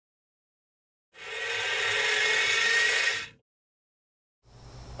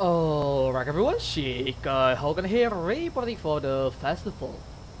Alright everyone, Hogan here, reporting for the festival.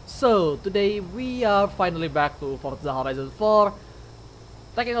 So, today we are finally back to Forza Horizon 4,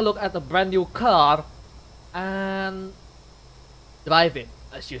 taking a look at a brand new car, and driving,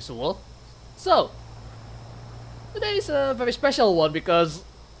 as usual. So, today is a very special one because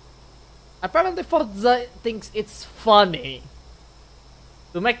apparently Forza thinks it's funny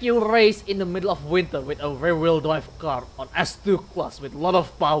to make you race in the middle of winter with a rear-wheel drive car on S2 class with a lot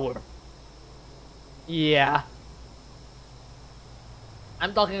of power. Yeah.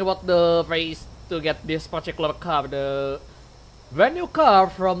 I'm talking about the race to get this particular car, the brand new car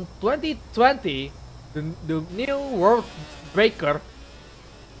from 2020, the new world breaker,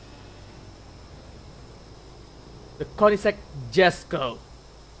 the Koenigsegg Jesko.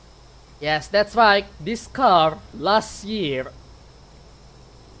 Yes, that's right, this car last year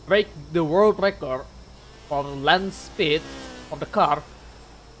break the world record for land speed of the car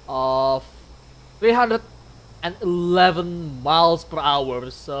of 311 miles per hour.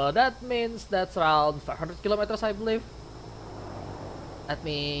 So that means that's around 500 kilometers, I believe. Let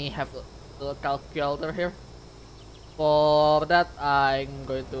me have a calculator here. For that, I'm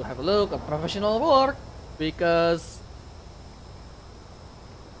going to have a look at professional work because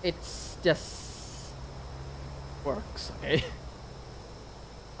it's just works, okay?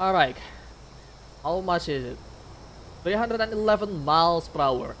 Alright, how much is it? 311 miles per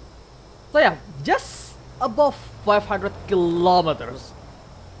hour. So yeah, just above 500 kilometers.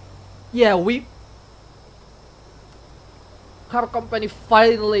 Yeah, car company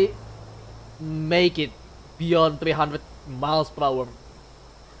finally make it beyond 300 miles per hour.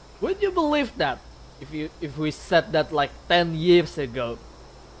 Would you believe that? If we said that like 10 years ago?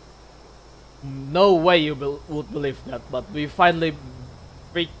 No way you would believe that, but we finally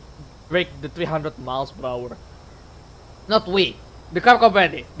break the 300 miles per hour. Not we, the car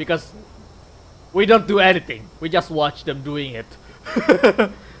company, because we don't do anything. We just watch them doing it.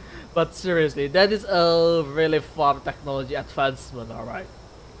 But seriously, that is a really far technology advancement, alright.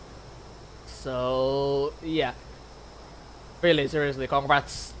 So yeah, really seriously,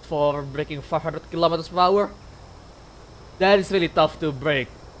 congrats for breaking 500 kilometers per hour. That is really tough to break,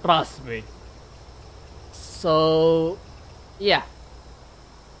 trust me. So yeah.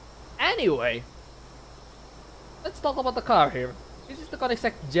 Anyway, let's talk about the car here. This is the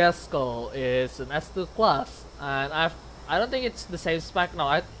Koenigsegg Jesko. It's an S2 class, and I don't think it's the same spec.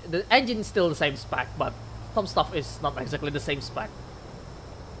 No, the engine is still the same spec, but some stuff is not exactly the same spec.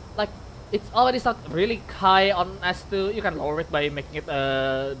 Like, it's already not really high on S2. You can lower it by making it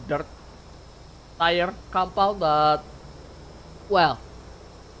a dirt tire compound, but well,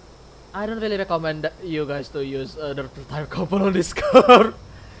 I don't really recommend you guys to use a dirt tire compound on this car.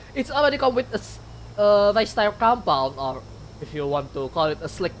 It's already come with a nice tire compound, or if you want to call it a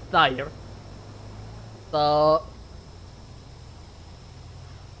slick tire. So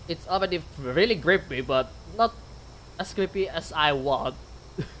it's already really grippy, but not as grippy as I want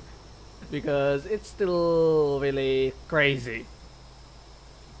because it's still really crazy.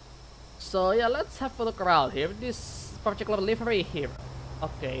 So yeah, let's have a look around here. This particular livery here,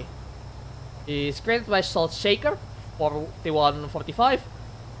 okay, is created by Salt Shaker 4145.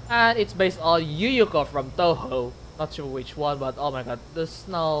 And it's based on Yuyuko from Touhou. Not sure which one, but oh my god, the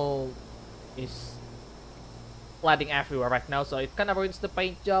snow is flooding everywhere right now, so it kind of ruins the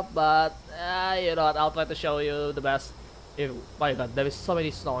paint job. But you know what? I'll try to show you the best. My god, there is so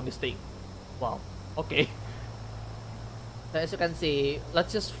many snow on this thing. Wow. Okay. So as you can see,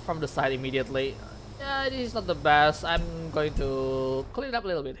 let's just from the side immediately. Yeah, this is not the best. I'm going to clean it up a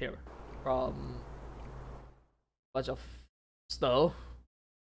little bit here from a bunch of snow.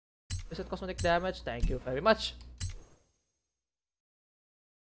 Is it cosmetic damage? Thank you very much.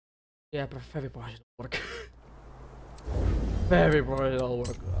 Yeah, very professional work. Very professional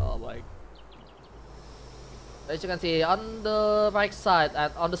work. Oh my. As you can see, on the right side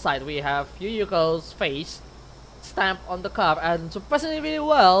and on the side we have Yuyuko's face stamped on the car, and surprisingly really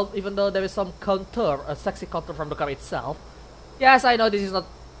well, even though there is some contour, a sexy contour from the car itself. Yes, I know this is not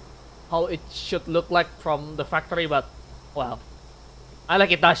how it should look like from the factory, but well, I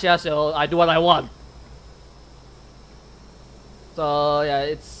like Itasha, so I do what I want. So yeah,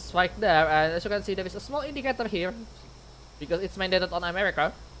 it's right there, and as you can see, there is a small indicator here because it's mandated on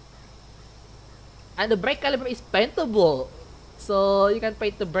America. And the brake caliper is paintable, so you can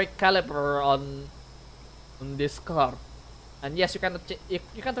paint the brake caliper on this car. And yes, you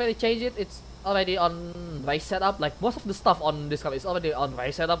can't really change it. It's already on race setup. Like most of the stuff on this car is already on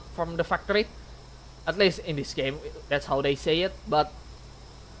race setup from the factory. At least in this game, that's how they say it. But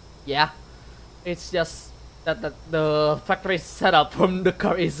yeah, it's just that the factory setup from the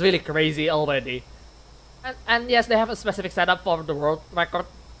car is really crazy already. And yes, they have a specific setup for the world record,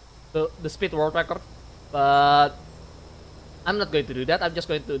 the speed world record, but I'm not going to do that. I'm just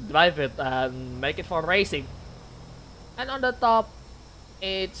going to drive it and make it for racing. And on the top,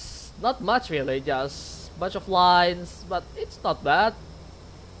 it's not much really, just bunch of lines, but it's not bad.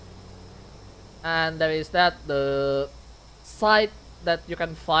 And there is the site that you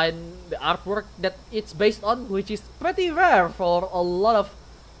can find the artwork that it's based on, which is pretty rare for a lot of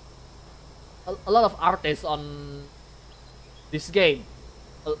artists on this game.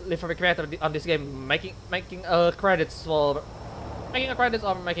 Livery creator on this game making credits or making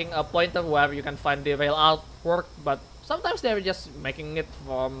a pointer where you can find the real artwork, but sometimes they're just making it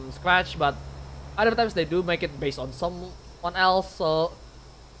from scratch, but other times they do make it based on someone else. So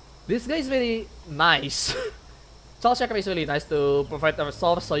this guy is very nice. Soul Checker is really nice to provide a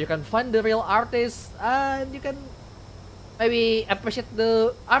resource so you can find the real artist and you can maybe appreciate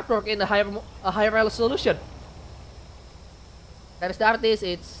the artwork in a higher resolution. There's the artist,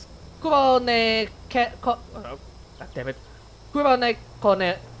 it's Kurone God damn it. Kurone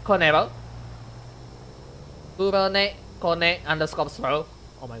Konero. Kurone Kone underscore throw.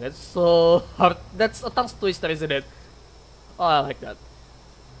 Oh my god, so hard. That's a tongue twister, isn't it? Oh, I like that.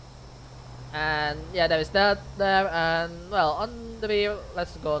 And yeah, there is that there, and well, on the rear,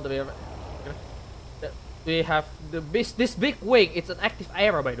 let's go on the rear. We have this big wing. It's an active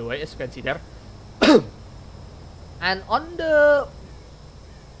arrow, by the way, as you can see there. And on the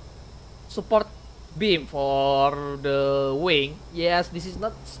support beam for the wing, yes, this is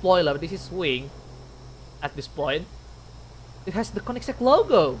not spoiler, this is wing. At this point, it has the Koenigsegg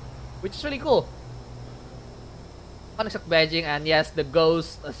logo, which is really cool. Koenigsegg badging, and yes, the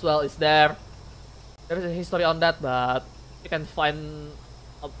ghost as well is there. There is a history on that, but you can find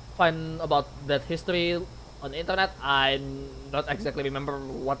about that history on the internet. I not exactly remember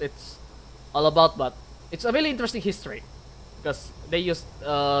what it's all about, but it's a really interesting history because they used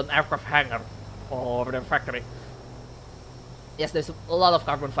an aircraft hangar for their factory. Yes, there's a lot of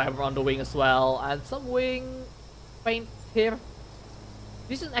carbon fiber on the wing as well, and some wing paint here.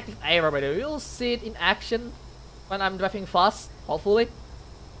 This is an active arrow, by the way. You'll see it in action when I'm driving fast, hopefully.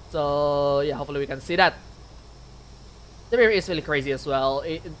 So yeah, hopefully we can see that. The rear is really crazy as well.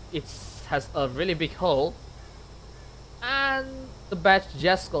 It has a really big hole, and the badge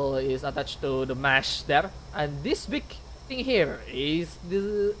Jesko is attached to the mesh there. And this big thing here is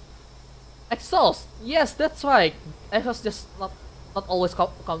the exhaust. Yes, that's right. Exhaust just not always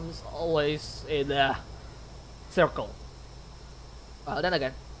comes always in a circle. Well, then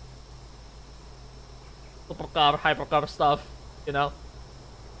again, supercar, hypercar stuff, you know.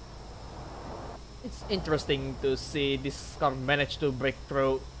 It's interesting to see this car manage to break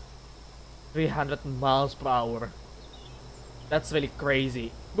through 300 miles per hour. That's really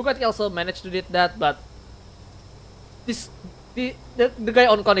crazy. Bugatti also managed to do that, but the guy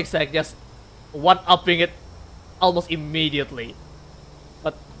on Koenigsegg just one-upping it almost immediately.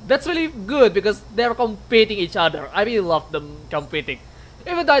 But that's really good because they're competing each other. I really love them competing.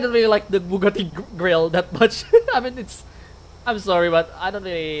 Even though I don't really like the Bugatti grill that much. I mean, I'm sorry, but I don't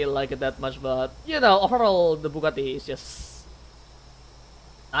really like it that much. But, you know, overall, the Bugatti is just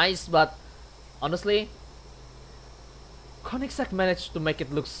nice. But, honestly, Koenigsegg managed to make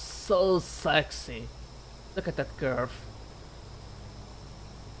it look so sexy. Look at that curve.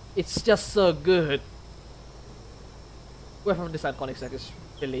 It's just so good. Whoever designed Koenigsegg is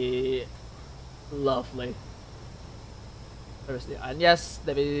really lovely. And yes,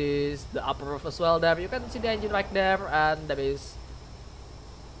 there is the upper roof as well there. You can see the engine right there, and there is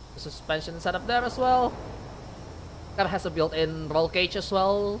the suspension setup there as well. Car has a built-in roll cage as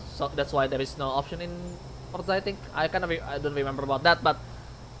well, so that's why there is no option in Forza, I think. I don't remember about that, but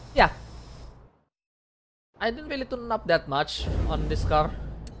yeah. I didn't really tune up that much on this car.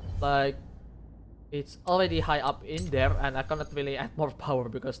 Like, it's already high up in there, and I cannot really add more power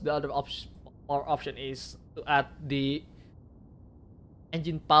because the other option is to add the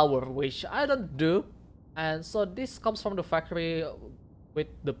engine power, which I don't do. And so this comes from the factory with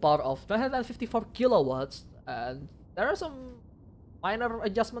the power of 954 kilowatts, and there are some minor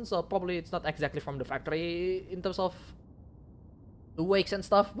adjustments, so probably it's not exactly from the factory in terms of the wakes and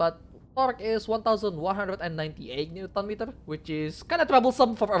stuff, but torque is 1198 Newton meter, which is kind of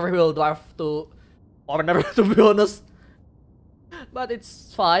troublesome for a rear-wheel drive to corner, to be honest. But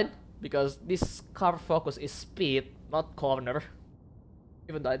it's fine because this car focus is speed, not corner.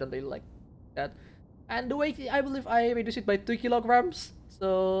 Even though I don't really like that. And the weight, I believe I reduced it by 2 kilograms.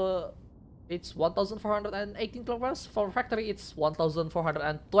 So it's 1418 kilograms. For factory, it's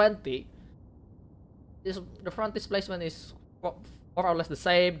 1420. The front displacement is more or less the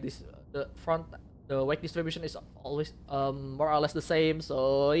same. The weight distribution is always more or less the same.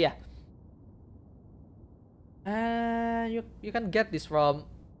 So yeah, and you can get this from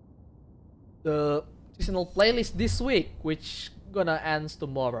the seasonal playlist this week, which gonna ends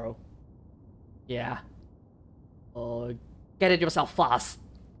tomorrow. Yeah. Get it yourself fast.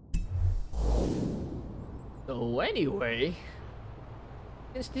 So anyway,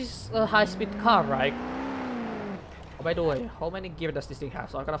 since this is a high-speed car, right? Oh, by the way, how many gear does this thing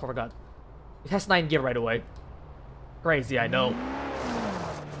have? So I kinda forgot. It has 9 gear, by the way. Crazy, I know.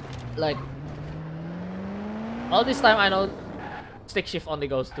 Like, all this time I know stick shift only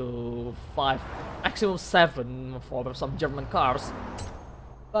goes to 5, maximum 7 for some German cars.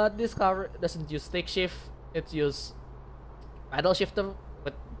 But this car doesn't use stick shift, it uses pedal shifter.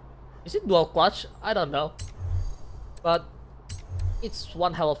 But is it dual clutch? I don't know. But it's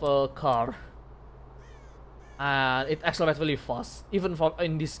one hell of a car. And it accelerates really fast. Even for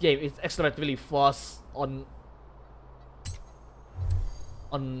in this game, it accelerates really fast on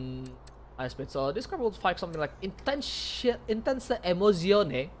high speed. So this car will fight something like Intensa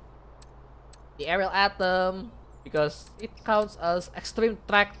Emozione, the aerial atom, because it counts as extreme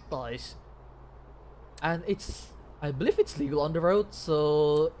track toys, and I believe it's legal on the road,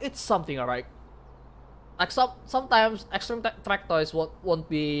 so it's something, alright. Like sometimes extreme track toys won't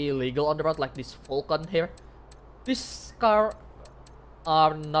be legal on the road, like this Vulcan here. This car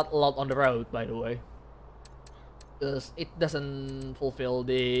are not allowed on the road, by the way, because it doesn't fulfill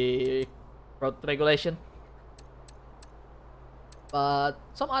the road regulation. But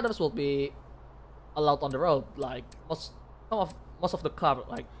some others will be allowed on the road, like most of the car,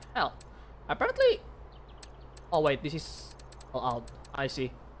 like hell. Apparently, oh wait, this is all out. I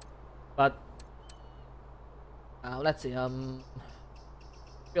see, but let's see.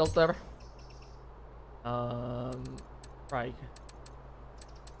 Filter. Right.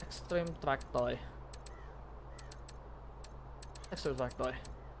 Extreme track toy. Extreme track toy.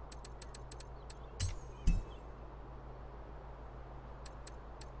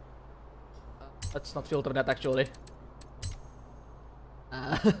 Let's not filter that actually.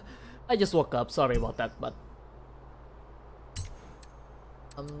 I just woke up. Sorry about that, but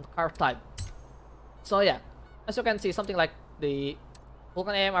car type. So yeah, as you can see, something like the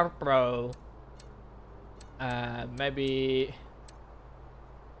Vulcan AMR Pro. Maybe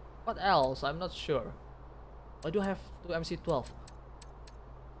what else? I'm not sure. Why do I have 2 MC12?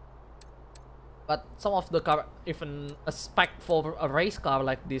 But some of the car, even a spec for a race car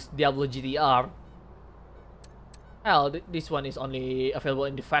like this Diablo GTR. Hell, this one is only available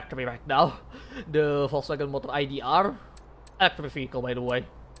in the factory right now. The Volkswagen Motor IDR, electric vehicle, by the way.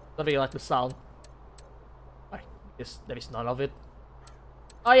 Don't really like the sound. There is none of it.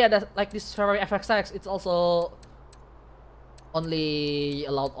 Oh yeah, that's like this Ferrari FXX. It's also only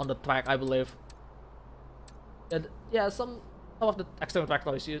allowed on the track, I believe. And yeah, some of the extreme track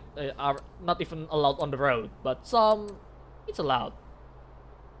toys are not even allowed on the road, but some it's allowed.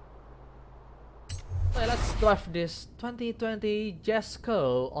 So yeah, let's drive this 2020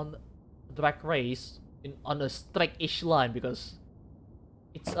 Jesko on drag race on a straight-ish line, because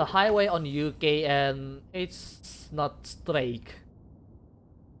it's a highway on UK and it's not straight.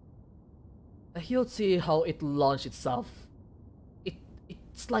 You'll see how it launched itself.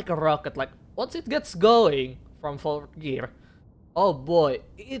 It's like a rocket. Like once it gets going from 4th gear, oh boy,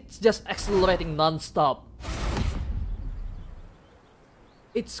 it's just accelerating non-stop.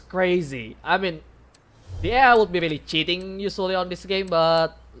 It's crazy. I mean, the AI would be really cheating usually on this game,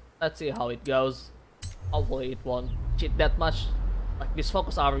 but let's see how it goes. Hopefully it won't cheat that much. Like this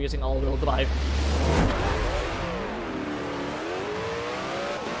Focus are using all-wheel drive.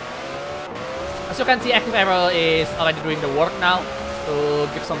 As you can see, Active Arrow is already doing the work now to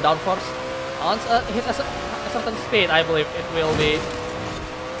give some downforce. Once it hits a certain speed, I believe it will be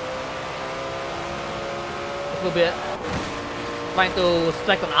trying to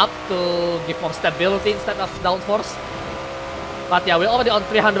straighten up to give more stability instead of downforce. But yeah, we're already on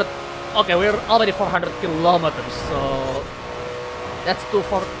 300. Okay, we're already 400 kilometers, so that's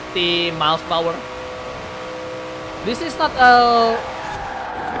 240 miles per hour. This is not a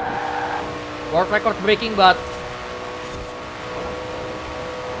world record breaking, but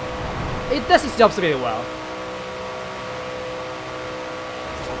it does its jobs really well.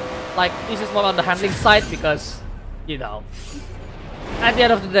 Like, this is more on the handling side because, you know, at the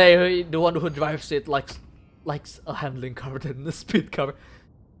end of the day, the one who drives it likes a handling car than a speed car.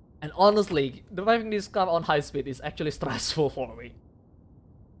 And honestly, driving this car on high speed is actually stressful for me,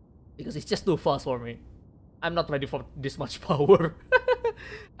 because it's just too fast for me. I'm not ready for this much power.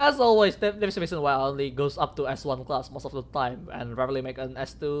 As always, there's a reason why I only goes up to S1 class most of the time and rarely make an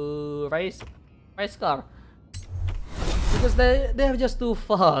S2 race car. Because they're just too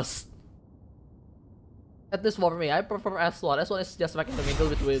fast. At least for me, I prefer S1. S1 is just like in the middle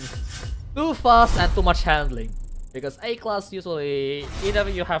between too fast and too much handling. Because A class usually either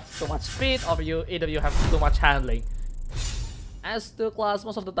you have too much speed or either you have too much handling. S2 class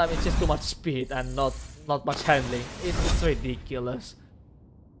most of the time it's just too much speed and not much handling. It's ridiculous.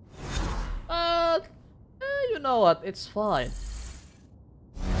 But you know what? It's fine.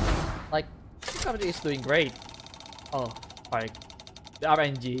 Like the company is doing great. Oh, like the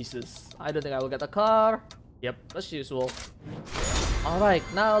RNGs. I don't think I will get a car. Yep, as usual. Alright,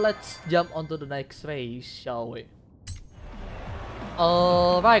 now let's jump onto the next race, shall we?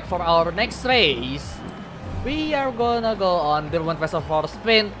 Alright, for our next race, we are gonna go on the Reservoir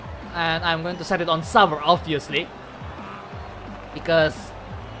Sprint, and I'm going to set it on summer, obviously. Because,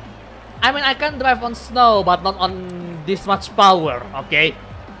 I mean, I can drive on snow, but not on this much power, okay?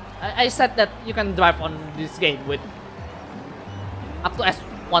 I said that you can drive on this game with up to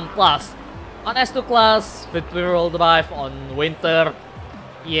S1 class. On S2 class, with rear-wheel drive on winter,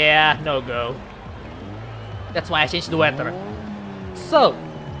 yeah, no go. That's why I changed the weather. So,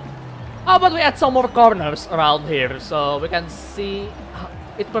 how about we add some more corners around here so we can see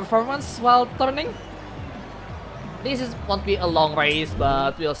its performance while turning? Won't be a long race,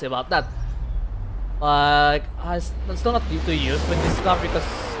 but we'll see about that. Like, I'm still not too used with this car because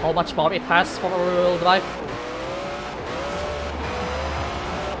how much power it has for rear-wheel drive.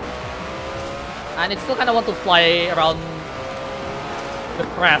 And it still kind of want to fly around the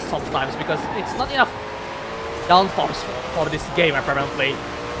crest sometimes because it's not enough downforce for this game apparently.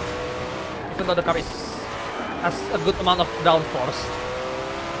 Even though the car has a good amount of downforce.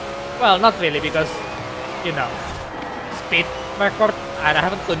 Well, not really because, you know, speed record and I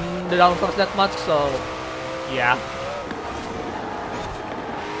haven't done the downforce that much, so yeah.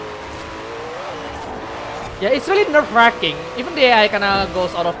 Yeah, it's really nerve-wracking. Even the AI kinda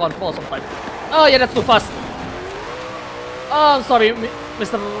goes out of control sometimes. Oh yeah, that's too fast. Oh, I'm sorry,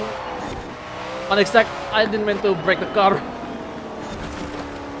 Mr. Unexpect. I didn't mean to break the car.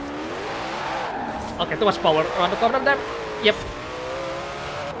 Okay, too much power around the corner there. Yep.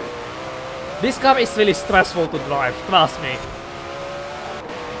 This car is really stressful to drive, trust me.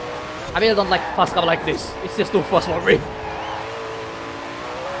 I really don't like fast car like this. It's just too fast for me.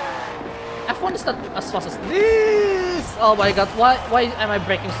 F1 is not as fast as this. Oh my god, why am I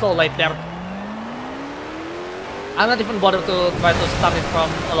braking so late there? I'm not even bothered to try to start it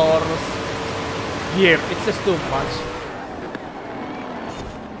from a lower gear. It's just too much.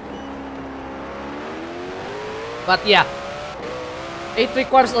 But yeah, it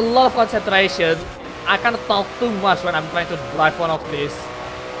requires a lot of concentration. I can't talk too much when I'm trying to drive one of these.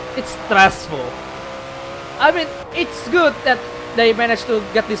 It's stressful. I mean, it's good that they managed to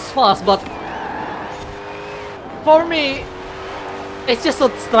get this fast, but for me, it's just so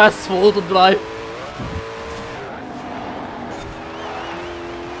stressful to drive.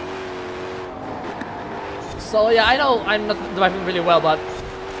 So yeah, I know I'm not driving really well, but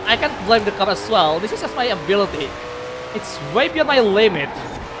I can't blame the car as well. This is just my ability. It's way beyond my limit.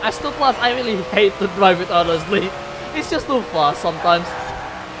 S2 class, I really hate to drive it, honestly. It's just too fast sometimes.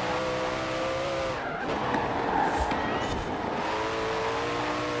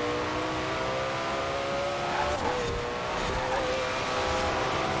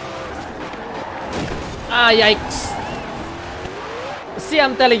 Ah, yikes. See,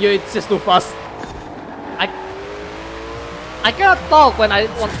 I'm telling you, it's just too fast. I cannot talk when I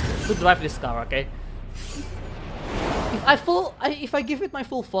want to drive this car, okay? If I give it my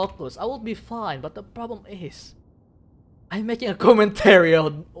full focus, I will be fine, but the problem is I'm making a commentary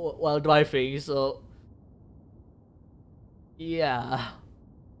while driving, so yeah.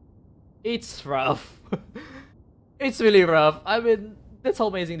 It's rough. It's really rough. I mean, that's how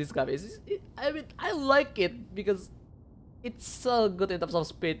amazing this car is. I mean, I like it because it's so good in terms of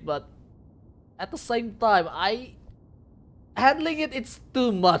speed, but at the same time, handling it's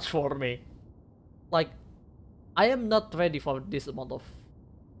too much for me. Like, I am not ready for this amount of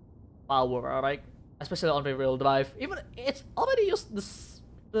power, alright? Especially on rear-wheel drive. Even it's already used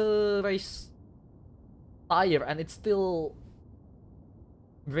the race tire and it's still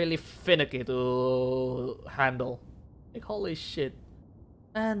really finicky to handle. Like, holy shit.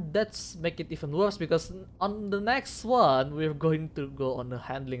 And that's make it even worse because on the next one, we're going to go on the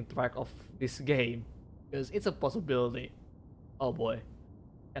handling track of this game. Because it's a possibility. Oh boy,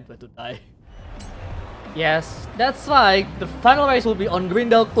 can't wait to die. Yes, that's right, the final race will be on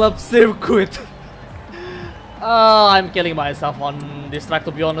Grindel Club Circuit. I'm killing myself on this track,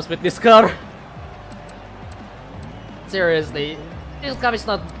 to be honest, with this car. Seriously, this car is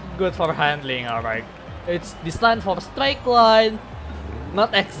not good for handling, alright. It's designed for straight line,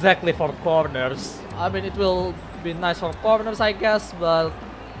 not exactly for corners. I mean, it will be nice for corners, I guess, but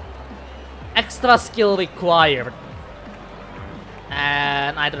extra skill required.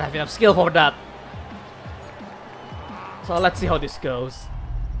 And I don't have enough skill for that. So let's see how this goes.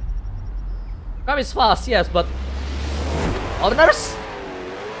 Car is fast, yes, but corners?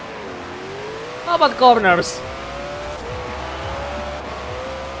 How about corners?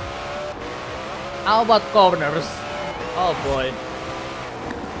 How about corners? Oh boy.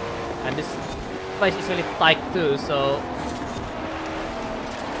 And this place is really tight too, so...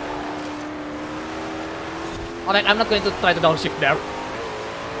 Alright, I'm not going to try to downshift there.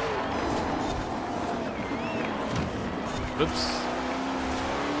 Oops.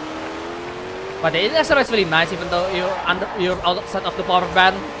 But the Illustrator is really nice, even though you're outside of the power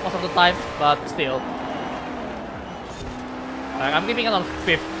band most of the time. But still, I'm keeping it on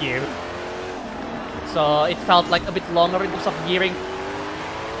 5th gear, so it felt like a bit longer in terms of gearing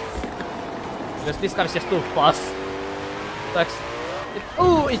because this car is just too fast.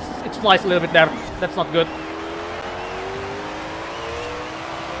 So it flies a little bit there. That's not good.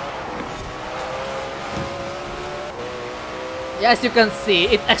 Yeah, as you can see,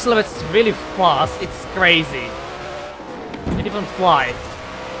 it accelerates really fast. It's crazy. It even flies.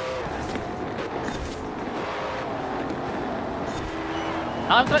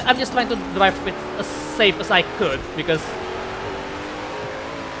 I'm just trying to drive it as safe as I could because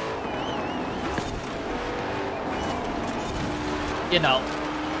you know,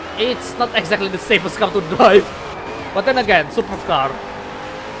 it's not exactly the safest car to drive. But then again, supercar.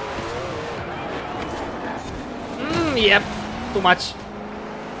 Yep. Too much.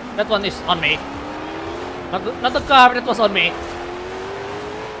 That one is on me. Not the car, that was on me.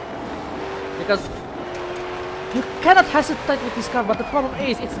 Because you cannot hesitate with this car, but the problem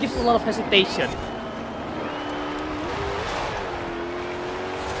is it gives a lot of hesitation.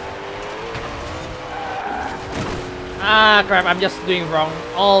 Ah crap, I'm just doing wrong.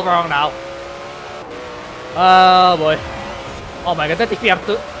 All wrong now. Oh boy. Oh my god, that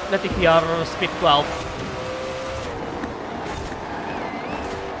TVR speed 12.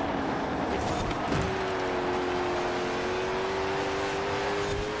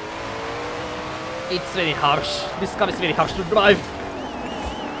 It's really harsh. This car is really harsh to drive.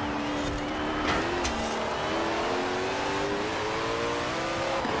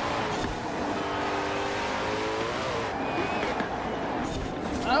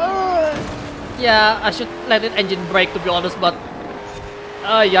 Yeah, I should let it engine brake to be honest, but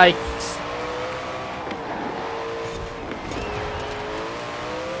yikes.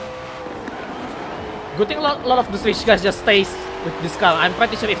 Good thing a lot of the Switch guys just stays with this car. I'm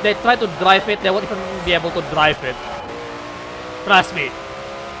pretty sure if they try to drive it, they won't even be able to drive it. Trust me.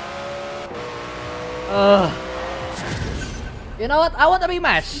 You know what? I want a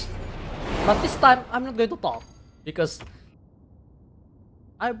rematch. But this time, I'm not going to talk. Because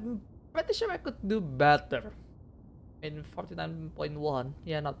I'm pretty sure I could do better. In 49.1.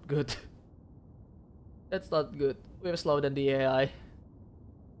 Yeah, not good. That's not good. We're slower than the AI.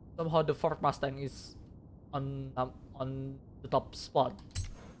 Somehow the Ford Mustang is on the top spot.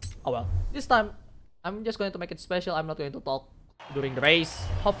 Oh well. This time, I'm just going to make it special. I'm not going to talk during the race.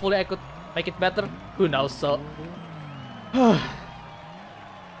 Hopefully I could make it better. Who knows, so...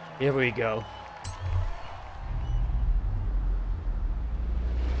 Here we go.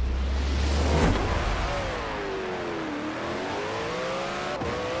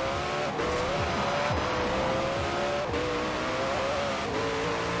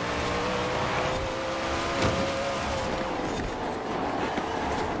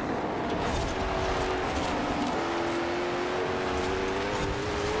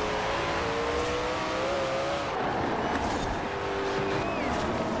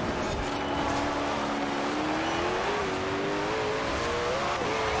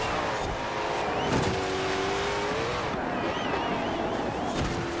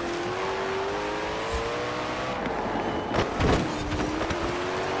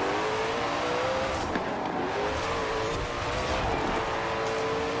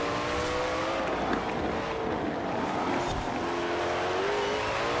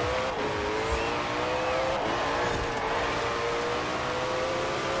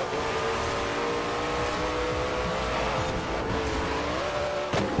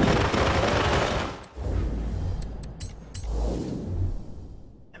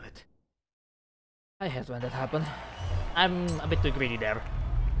 I hate when that happened. I'm a bit too greedy there.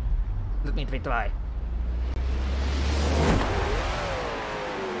 Let me retry.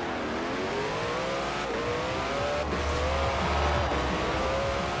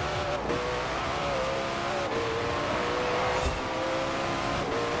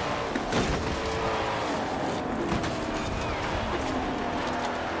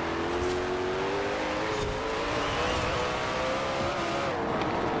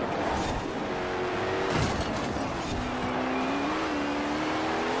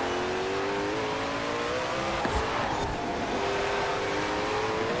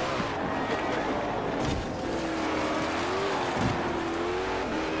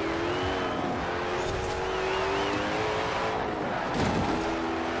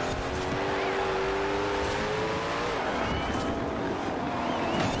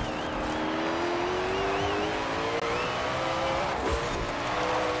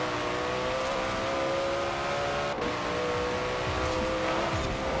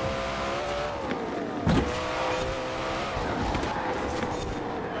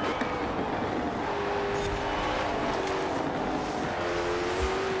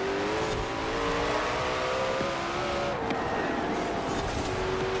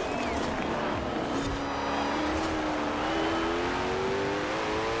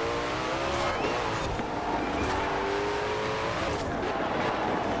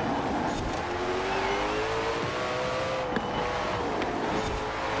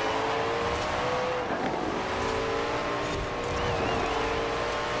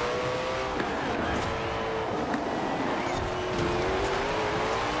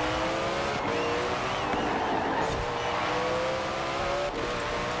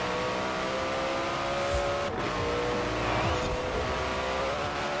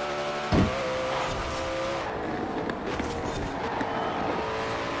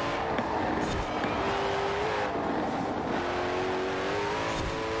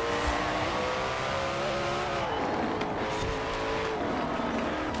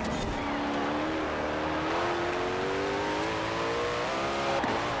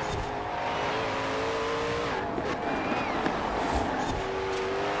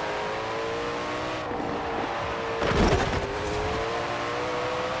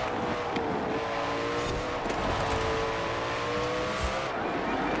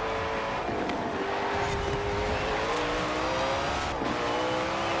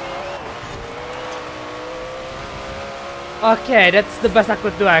 Okay, that's the best I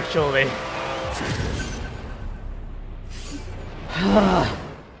could do actually.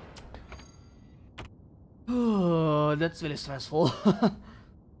 Oh, that's really stressful.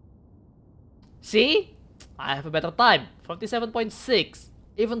 See? I have a better time. 57.6.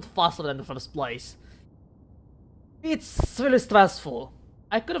 Even faster than the first place. It's really stressful.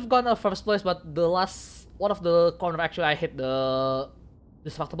 I could have gone to first place, but the last one of the corner actually I hit the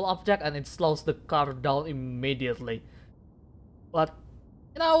destructible object and it slows the car down immediately. But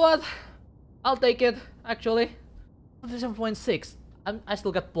you know what? I'll take it actually. 57.6. I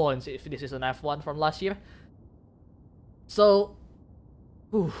still get points if this is an F1 from last year. So,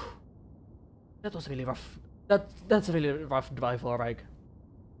 whew, that was really rough. That's a really rough drive for Rike.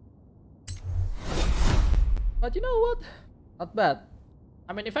 But you know what? Not bad.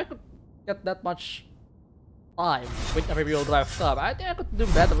 I mean, if I could get that much time with a rear-wheel drive car, I think I could do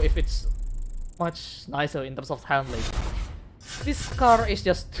better if it's much nicer in terms of handling. This car is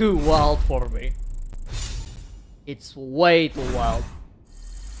just too wild for me. It's way too wild.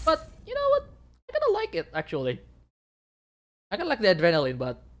 But you know what? I kinda like it actually. I kinda like the adrenaline,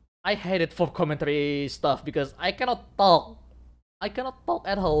 but I hate it for commentary stuff because I cannot talk. I cannot talk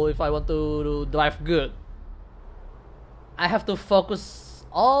at all if I want to drive good. I have to focus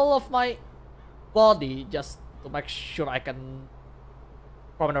all of my body just to make sure I can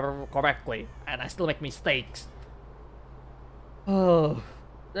maneuver correctly, and I still make mistakes. Oh,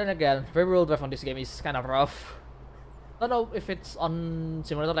 then again, rear-wheel drive on this game is kind of rough. Don't know if it's on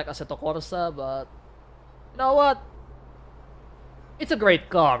simulator like Assetto Corsa, but you know what? It's a great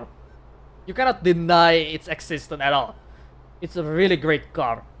car. You cannot deny its existence at all. It's a really great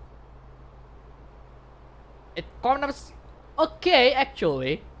car. It corners okay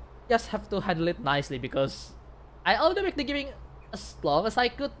actually. Just have to handle it nicely because I only make the giving as long as I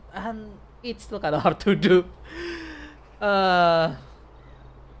could and it's still kinda hard to do. Oh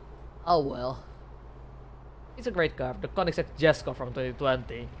well. It's a great car, the Koenigsegg Jesko from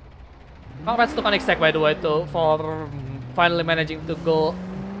 2020. Congrats to Koenigsegg by the way for finally managing to go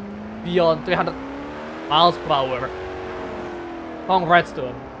beyond 300 miles per hour. Congrats to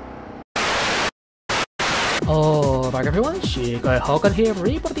him. Alright everyone, Jesko Absolut here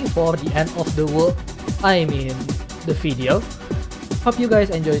reporting for the end of the world. I mean, the video. Hope you guys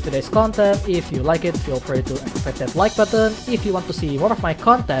enjoyed today's content. If you like it, feel free to activate that like button. If you want to see more of my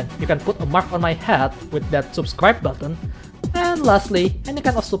content, you can put a mark on my head with that subscribe button. And lastly, any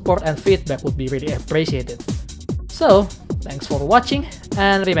kind of support and feedback would be really appreciated. So, thanks for watching,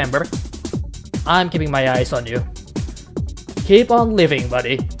 and remember, I'm keeping my eyes on you. Keep on living,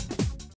 buddy.